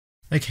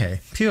Okay,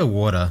 pure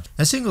water.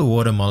 A single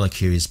water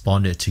molecule is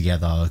bonded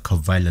together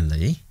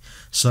covalently,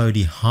 so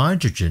the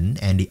hydrogen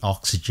and the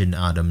oxygen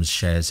atoms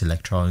share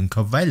electrons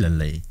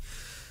covalently.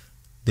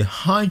 The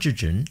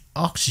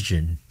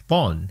hydrogen-oxygen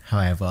bond,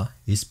 however,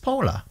 is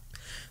polar.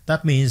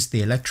 That means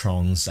the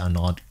electrons are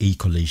not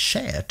equally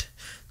shared.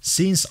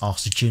 Since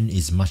oxygen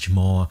is much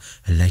more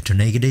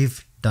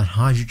electronegative than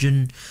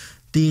hydrogen,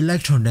 the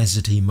electron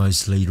density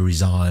mostly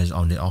resides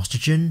on the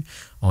oxygen,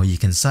 or you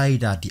can say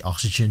that the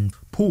oxygen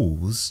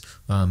pulls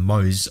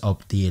most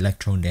of the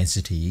electron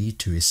density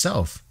to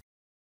itself.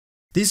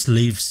 This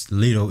leaves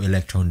little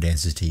electron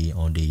density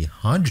on the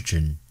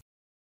hydrogen.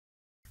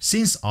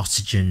 Since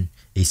oxygen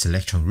is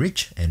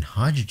electron-rich and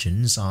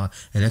hydrogens are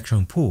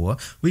electron-poor,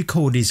 we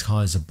call these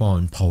kinds of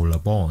bonds polar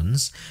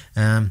bonds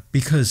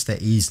because there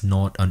is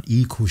not an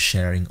equal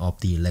sharing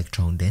of the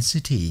electron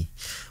density,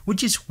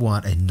 which is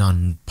what a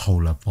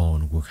non-polar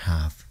bond would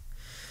have.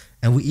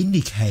 And we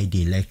indicate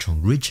the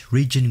electron-rich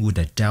region with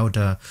a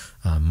delta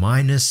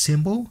minus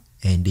symbol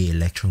and the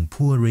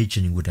electron-poor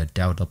region with a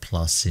delta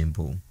plus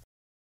symbol.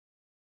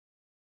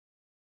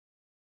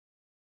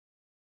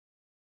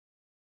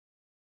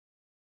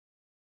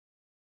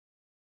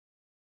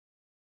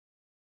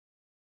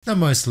 Now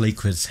most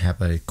liquids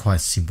have a quite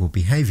simple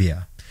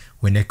behavior.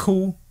 When they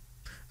cool,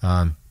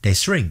 they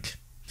shrink.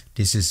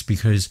 This is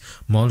because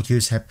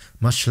molecules have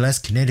much less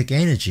kinetic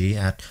energy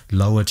at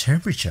lower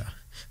temperature.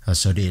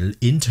 So the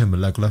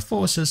intermolecular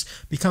forces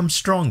become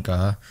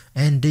stronger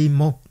and the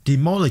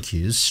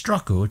molecules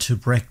struggle to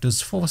break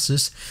those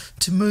forces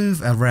to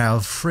move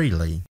around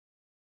freely.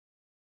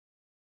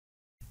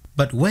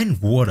 But when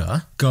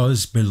water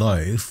goes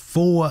below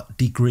 4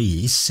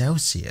 degrees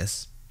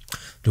Celsius,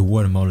 the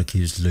water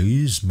molecules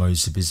lose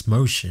most of its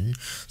motion,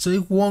 so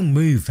it won't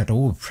move at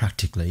all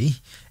practically,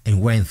 and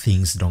when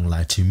things don't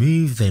like to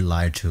move, they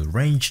like to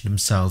arrange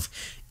themselves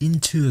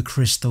into a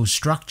crystal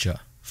structure,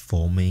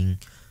 forming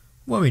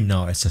what we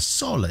know as a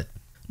solid.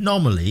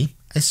 Normally,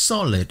 a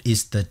solid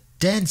is the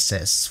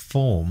densest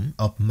form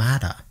of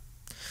matter,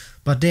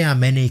 but there are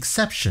many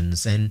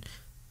exceptions and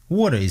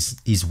water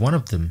is one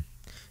of them.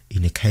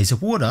 In the case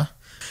of water,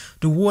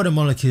 the water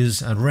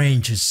molecules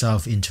arrange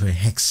itself into a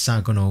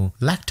hexagonal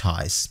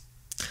lattice.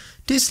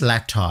 This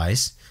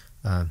lattice,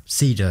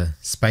 see the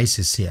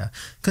spaces here,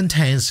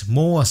 contains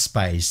more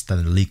space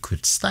than the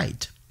liquid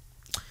state.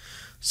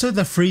 So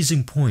the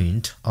freezing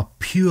point of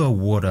pure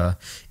water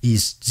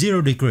is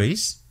 0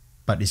 degrees,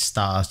 but it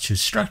starts to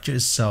structure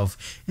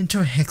itself into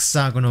a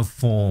hexagonal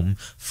form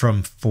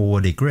from 4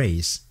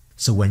 degrees.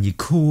 So when you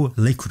cool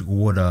liquid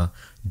water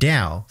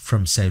down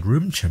from, say,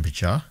 room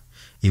temperature,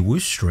 it will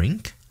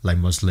shrink like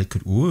most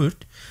liquid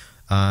would,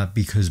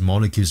 because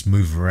molecules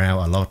move around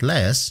a lot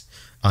less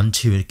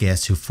until it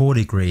gets to 4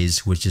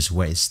 degrees, which is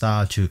where it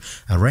starts to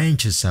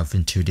arrange itself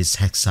into this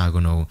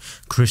hexagonal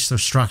crystal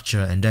structure,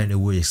 and then it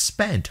will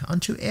expand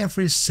until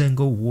every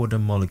single water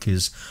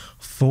molecules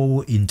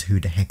fall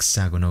into the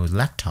hexagonal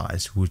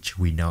lattice, which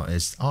we know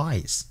as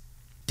ice.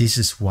 This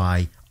is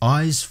why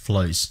ice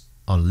floats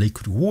on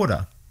liquid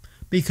water,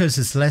 because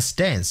it's less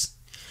dense.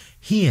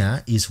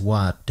 Here is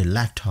what the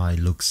lattice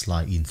looks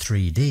like in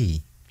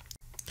 3D.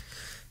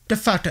 The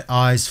fact that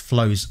ice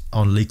floats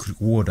on liquid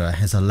water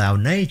has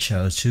allowed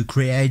nature to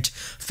create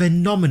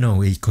phenomenal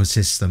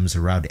ecosystems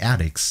around the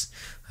Arctic,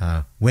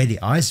 where the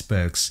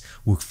icebergs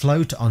would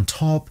float on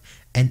top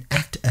and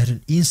act as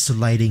an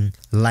insulating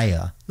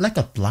layer, like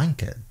a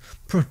blanket,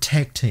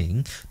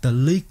 protecting the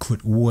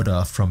liquid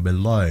water from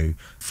below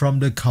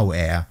from the cold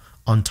air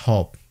on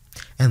top,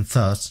 and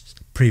thus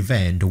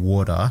prevent the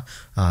water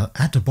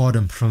at the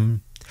bottom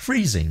from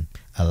freezing,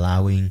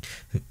 allowing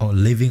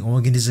living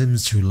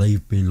organisms to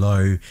live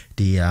below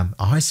the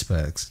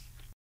icebergs.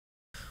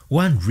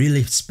 One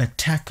really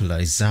spectacular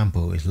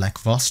example is Lake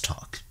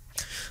Vostok.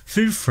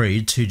 Feel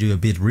free to do a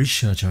bit of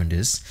research on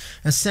this.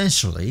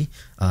 Essentially,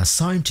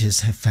 scientists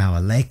have found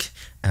a lake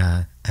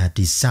at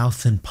the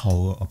southern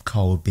pole of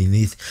cold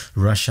beneath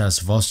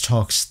Russia's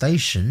Vostok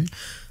station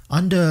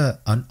under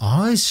an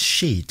ice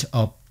sheet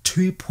of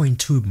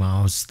 2.2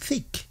 miles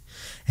thick.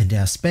 And they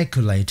are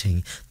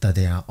speculating that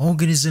there are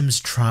organisms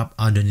trapped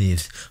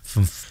underneath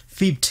from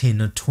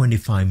 15 or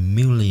 25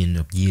 million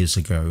of years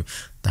ago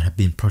that have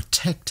been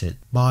protected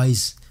by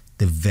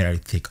the very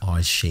thick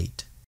ice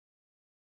sheet.